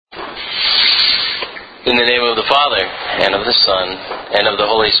In the name of the Father, and of the Son, and of the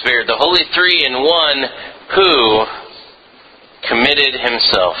Holy Spirit, the Holy Three in One, who committed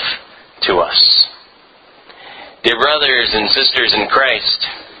Himself to us. Dear brothers and sisters in Christ,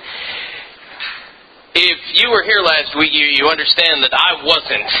 if you were here last week, you understand that I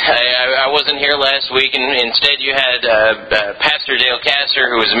wasn't. I wasn't here last week, and instead you had Pastor Dale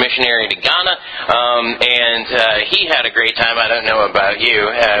Castor, who was a missionary to Ghana, and he had a great time. I don't know about you.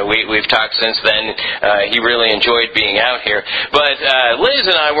 We've talked since then. He really enjoyed being out here. But Liz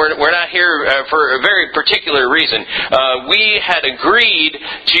and I were not here for a very particular reason. We had agreed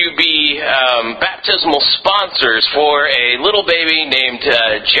to be baptismal sponsors for a little baby named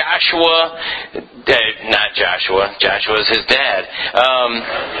Joshua. Not Joshua. Joshua's his dad.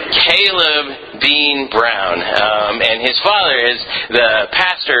 Caleb Dean Brown. And his father is the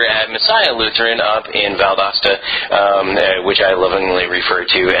pastor at Messiah Lutheran up in Valdosta, which I lovingly refer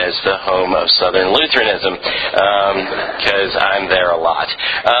to as the home of Southern Lutheranism, because I'm there a lot.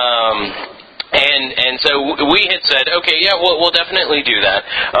 And so we had said, okay, yeah, we'll definitely do that.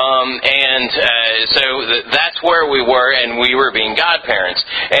 So that's where we were, and we were being godparents.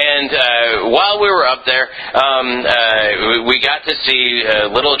 And while we were up there, we got to see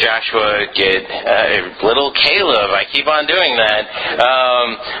little Joshua get, little Caleb, I keep on doing that,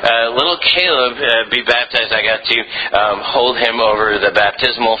 little Caleb be baptized. I got to hold him over the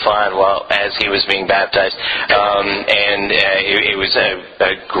baptismal font as he was being baptized. And it was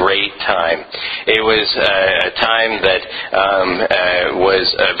a great time. It was a time that was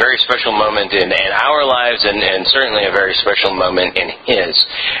a very special moment in our lives, and certainly a very special moment in his.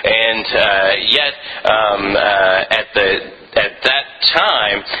 And yet, at that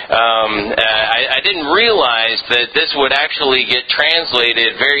time, I didn't realize that this would actually get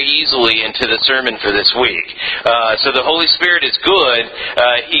translated very easily into the sermon for this week. So the Holy Spirit is good.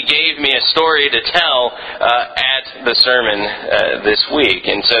 He gave me a story to tell at the sermon this week.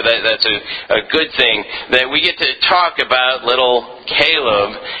 And so that's a good thing that we get to talk about little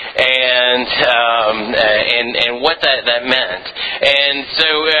Caleb and what that meant. And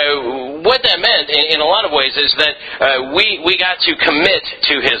so what that meant in a lot of ways is that we got to commit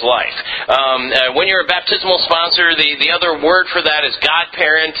to his life. When you're a baptismal sponsor, the other word for that is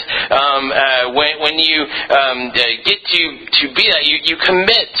godparent. When you get to be that, you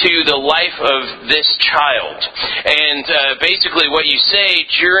commit to the life of this child. And basically what you say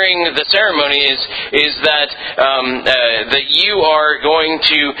during the ceremony is that that you are going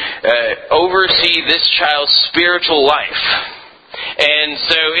to oversee this child's spiritual life. And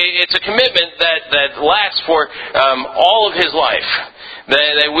so it's a commitment that lasts for all of his life.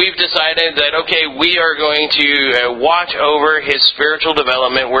 That we've decided that, okay, we are going to watch over his spiritual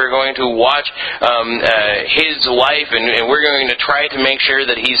development. We're going to watch his life, and we're going to try to make sure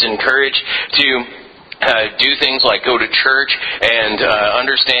that he's encouraged to do things like go to church and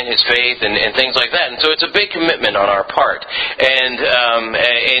understand his faith and things like that. And so it's a big commitment on our part. And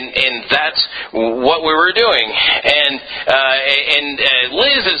that's what we were doing. And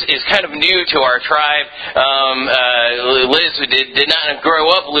Liz is kind of new to our tribe. Liz did not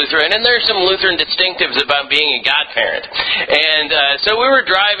grow up Lutheran, and there's some Lutheran distinctives about being a godparent. And so we were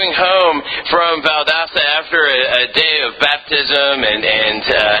driving home from Valdosta after a day of baptism and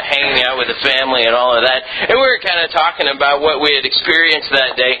hanging out with the family and all of that. And we were kind of talking about what we had experienced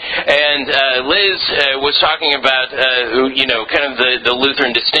that day. And Liz was talking about, kind of the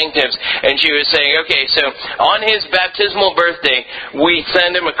Lutheran distinctives. And she was saying, okay, so on his baptismal birthday, we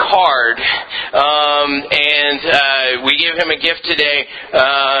send him a card, and we give him a gift today.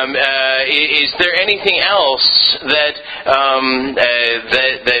 Is there anything else that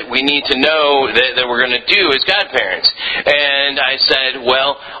we need to know that we're going to do as godparents? And I said,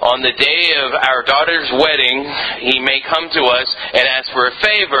 well, on the day of our daughter's wedding, he may come to us and ask for a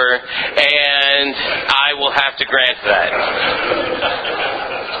favor, and I will have to grant that.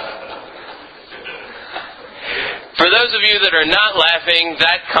 For those of you that are not laughing,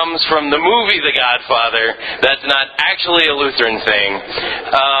 that comes from the movie The Godfather. That's not actually a Lutheran thing.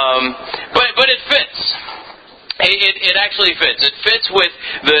 But it fits. It actually fits. It fits with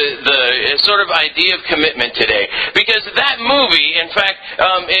the sort of idea of commitment today. Because that movie, in fact,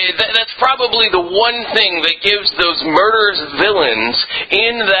 that's probably the one thing that gives those murderous villains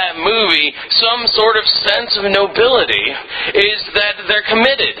in that movie some sort of sense of nobility, is that they're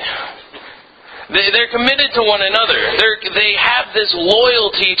committed. They're committed to one another. They have this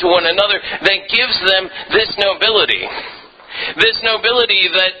loyalty to one another that gives them this nobility. this nobility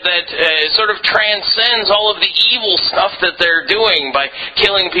that sort of transcends all of the evil stuff that they're doing by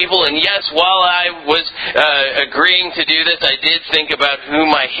killing people. And yes, while I was agreeing to do this, I did think about who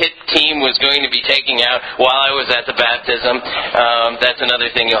my hit team was going to be taking out while I was at the baptism. That's another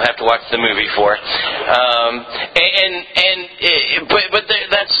thing you'll have to watch the movie for. But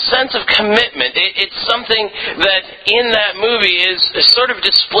that sense of commitment, it's something that in that movie is sort of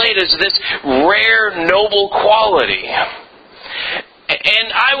displayed as this rare, noble quality.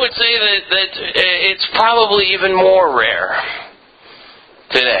 And I would say that it's probably even more rare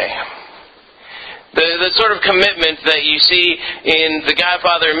today. The sort of commitment that you see in The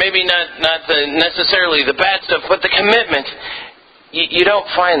Godfather, maybe not necessarily the bad stuff, but the commitment, you don't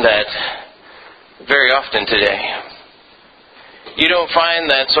find that very often today. You don't find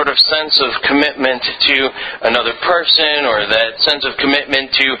that sort of sense of commitment to another person or that sense of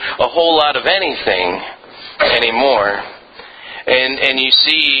commitment to a whole lot of anything anymore. And you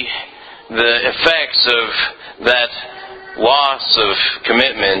see the effects of that loss of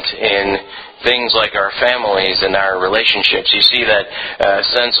commitment in things like our families and our relationships. You see that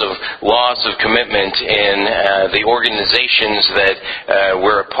sense of loss of commitment in the organizations that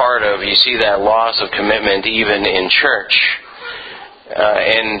we're a part of. You see that loss of commitment even in church.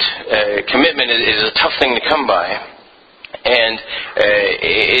 And commitment is a tough thing to come by. And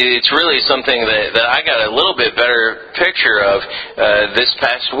it's really something that I got a little bit better picture of this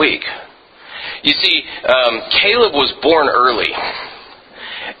past week. You see, Caleb was born early.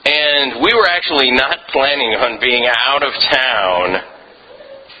 And we were actually not planning on being out of town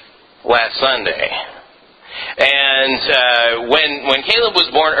last Sunday. And when Caleb was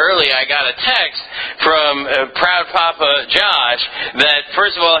born early, I got a text from proud Papa Josh that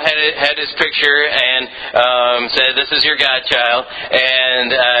first of all had his picture and said, "This is your godchild,"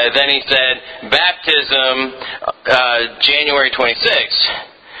 and then he said, "Baptism, January 26th."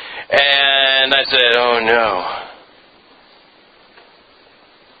 And I said, "Oh no,"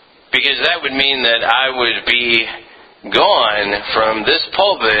 because that would mean that I would be gone from this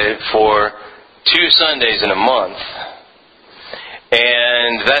pulpit for 2 Sundays in a month.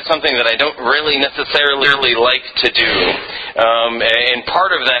 And that's something that I don't really necessarily like to do. And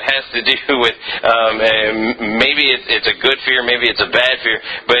part of that has to do with maybe it's a good fear, maybe it's a bad fear.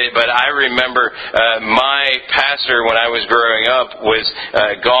 But I remember my pastor when I was growing up was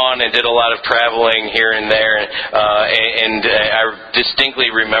gone and did a lot of traveling here and there. And I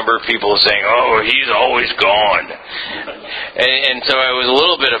distinctly remember people saying, "Oh, he's always gone." And so I was a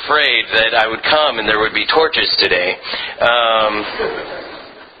little bit afraid that I would come and there would be torches today.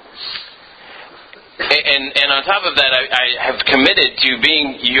 And on top of that, I have committed to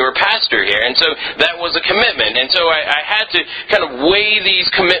being your pastor here. And so that was a commitment. And so I had to kind of weigh these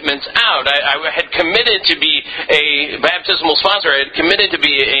commitments out. I had committed to be a baptismal sponsor. I had committed to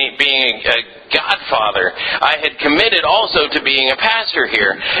being a godfather. I had committed also to being a pastor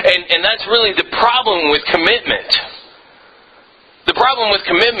here. And that's really the problem with commitment. The problem with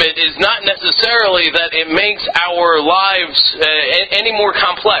commitment is not necessarily that it makes our lives any more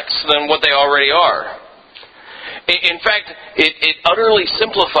complex than what they already are. In fact, it utterly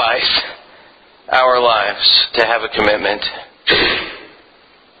simplifies our lives to have a commitment.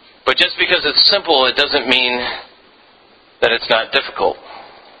 But just because it's simple, it doesn't mean that it's not difficult.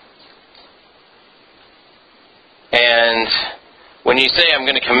 And when you say, "I'm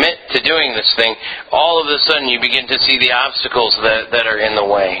going to commit to doing this thing," all of a sudden you begin to see the obstacles that are in the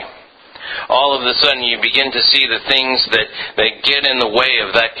way. All of a sudden you begin to see the things that get in the way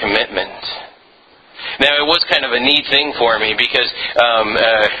of that commitment. Now, it was kind of a neat thing for me because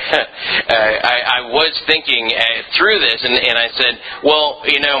I was thinking through this, and I said, well,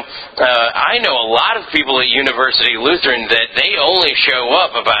 I know a lot of people at University Lutheran that they only show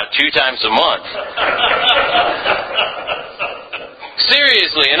up about 2 times a month.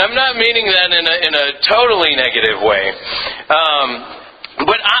 Seriously, and I'm not meaning that in a totally negative way.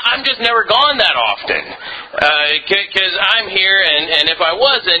 But I'm just never gone that often. Because I'm here, and if I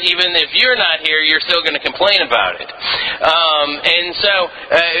wasn't, even if you're not here, you're still going to complain about it. And so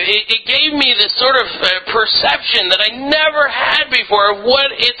it gave me this sort of perception that I never had before of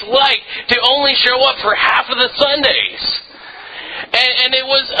what it's like to only show up for half of the Sundays. And it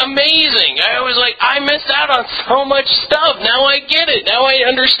was amazing. I was like, I missed out on so much stuff. Now I get it. Now I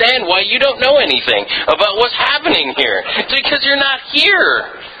understand why you don't know anything about what's happening here. It's because you're not here.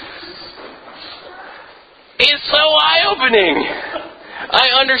 It's so eye-opening. I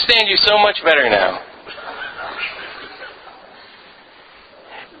understand you so much better now.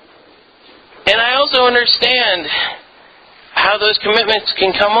 And I also understand how those commitments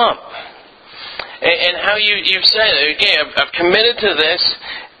can come up. And how you've said, okay, I've committed to this,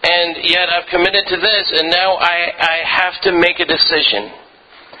 and yet I've committed to this, and now I have to make a decision.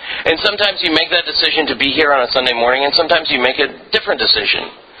 And sometimes you make that decision to be here on a Sunday morning, and sometimes you make a different decision.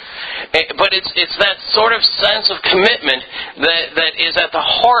 But it's that sort of sense of commitment that is at the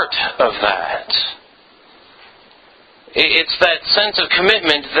heart of that. It's that sense of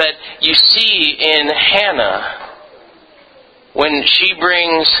commitment that you see in Hannah when she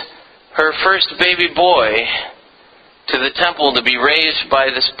brings her first baby boy to the temple to be raised by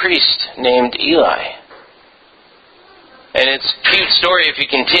this priest named Eli. And it's a cute story if you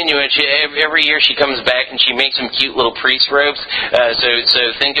continue it. Every year she comes back and she makes some cute little priest robes. So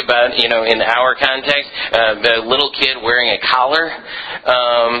think about, in our context, the little kid wearing a collar.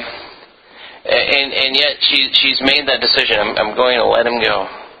 And yet she's made that decision. I'm going to let him go.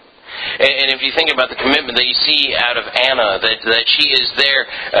 And if you think about the commitment that you see out of Anna, that she is there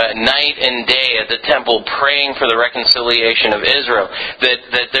night and day at the temple praying for the reconciliation of Israel,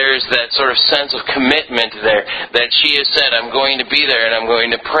 that there's that sort of sense of commitment there, that she has said, I'm going to be there and I'm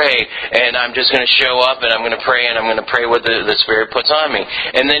going to pray, and I'm just going to show up and I'm going to pray, and I'm going to pray what the Spirit puts on me.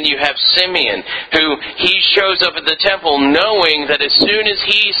 And then you have Simeon, who he shows up at the temple knowing that as soon as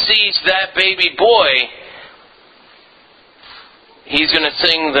he sees that baby boy, he's going to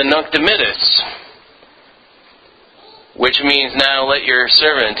sing the Nunc Dimittis, which means now let your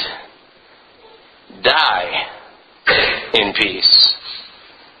servant die in peace.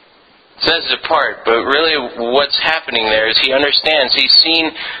 It says it apart, but really what's happening there is he understands. He's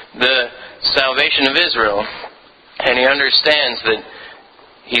seen the salvation of Israel, and he understands that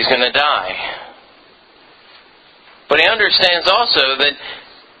he's going to die. But he understands also that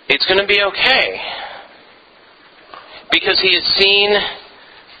it's going to be okay. Because he has seen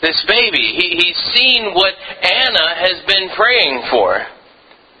this baby. He's seen what Anna has been praying for.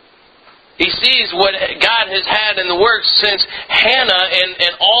 He sees what God has had in the works since Hannah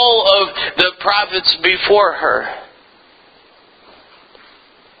and all of the prophets before her.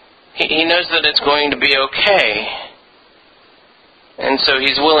 He knows that it's going to be okay. And so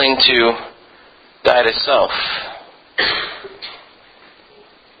he's willing to die to self.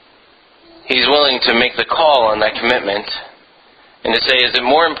 He's willing to make the call on that commitment and to say, is it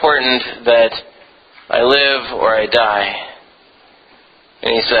more important that I live or I die?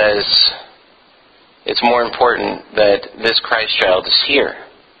 And he says, it's more important that this Christ child is here.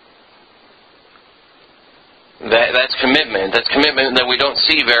 That's commitment. That's commitment that we don't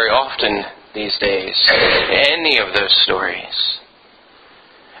see very often these days. Any of those stories.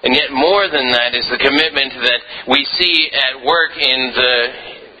 And yet more than that is the commitment that we see at work in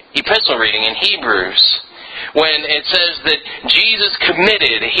the epistle reading in Hebrews, when it says that Jesus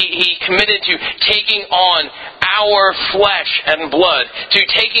committed, he committed to taking on our flesh and blood, to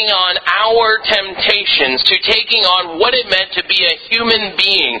taking on our temptations, to taking on what it meant to be a human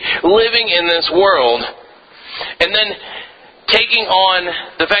being living in this world, and then taking on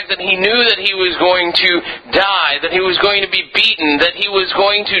the fact that he knew that he was going to die, that he was going to be beaten, that he was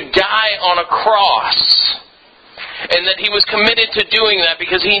going to die on a cross. And that he was committed to doing that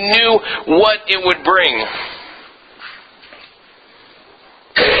because he knew what it would bring.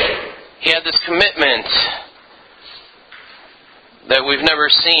 He had this commitment that we've never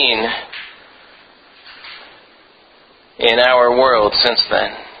seen in our world since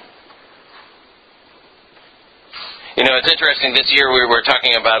then. It's interesting. This year we were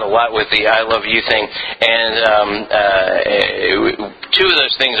talking about a lot with the I Love You thing, and two of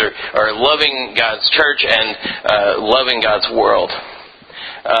those things are loving God's church and loving God's world.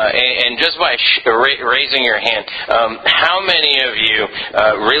 And just by raising your hand, how many of you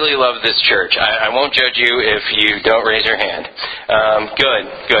really love this church? I won't judge you if you don't raise your hand.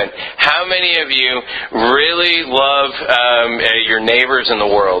 Good. How many of you really love your neighbors in the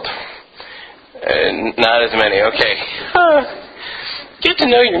world? Not as many. Okay. Get to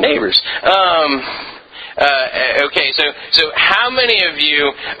know your neighbors. Okay, so how many of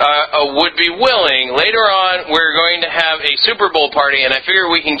you would be willing, later on we're going to have a Super Bowl party, and I figure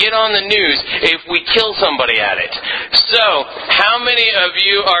we can get on the news if we kill somebody at it. So, how many of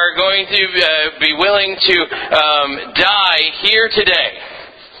you are going to be willing to die here today?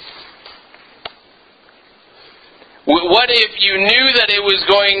 What if you knew that it was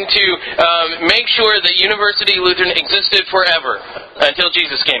going to make sure that University Lutheran existed forever until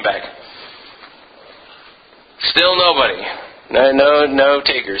Jesus came back? Still nobody. No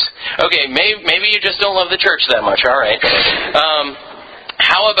takers. Okay, maybe you just don't love the church that much. All right.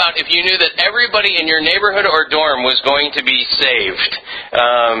 How about if you knew that everybody in your neighborhood or dorm was going to be saved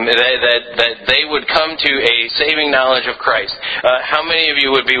that they would come to a saving knowledge of Christ. How many of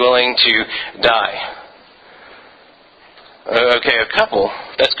you would be willing to die? Okay, a couple.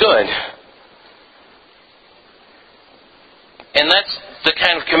 That's good. And that's the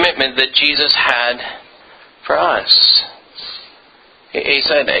kind of commitment that Jesus had for us. He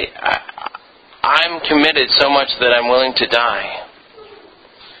said, I'm committed so much that I'm willing to die.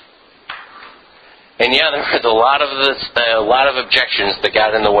 And yeah, there was a lot of objections that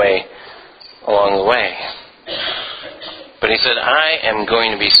got in the way along the way. But he said, I am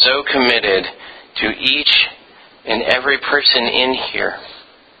going to be so committed to each and every person in here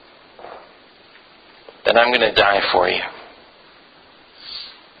that I'm going to die for you.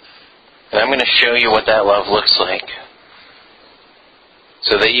 And I'm going to show you what that love looks like,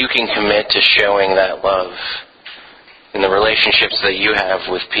 so that you can commit to showing that love in the relationships that you have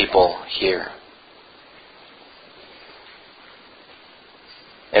with people here.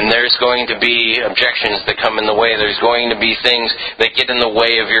 And there's going to be objections that come in the way. There's going to be things that get in the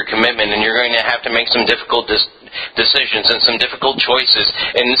way of your commitment, and you're going to have to make some difficult decisions and some difficult choices.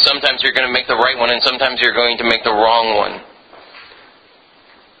 And sometimes you're going to make the right one, and sometimes you're going to make the wrong one.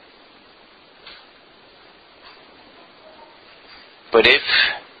 But if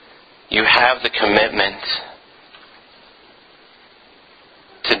you have the commitment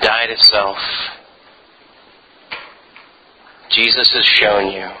to die to self, Jesus has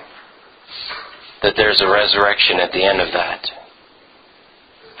shown you that there's a resurrection at the end of that.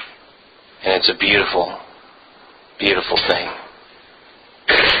 And it's a beautiful, beautiful thing.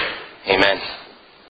 Amen.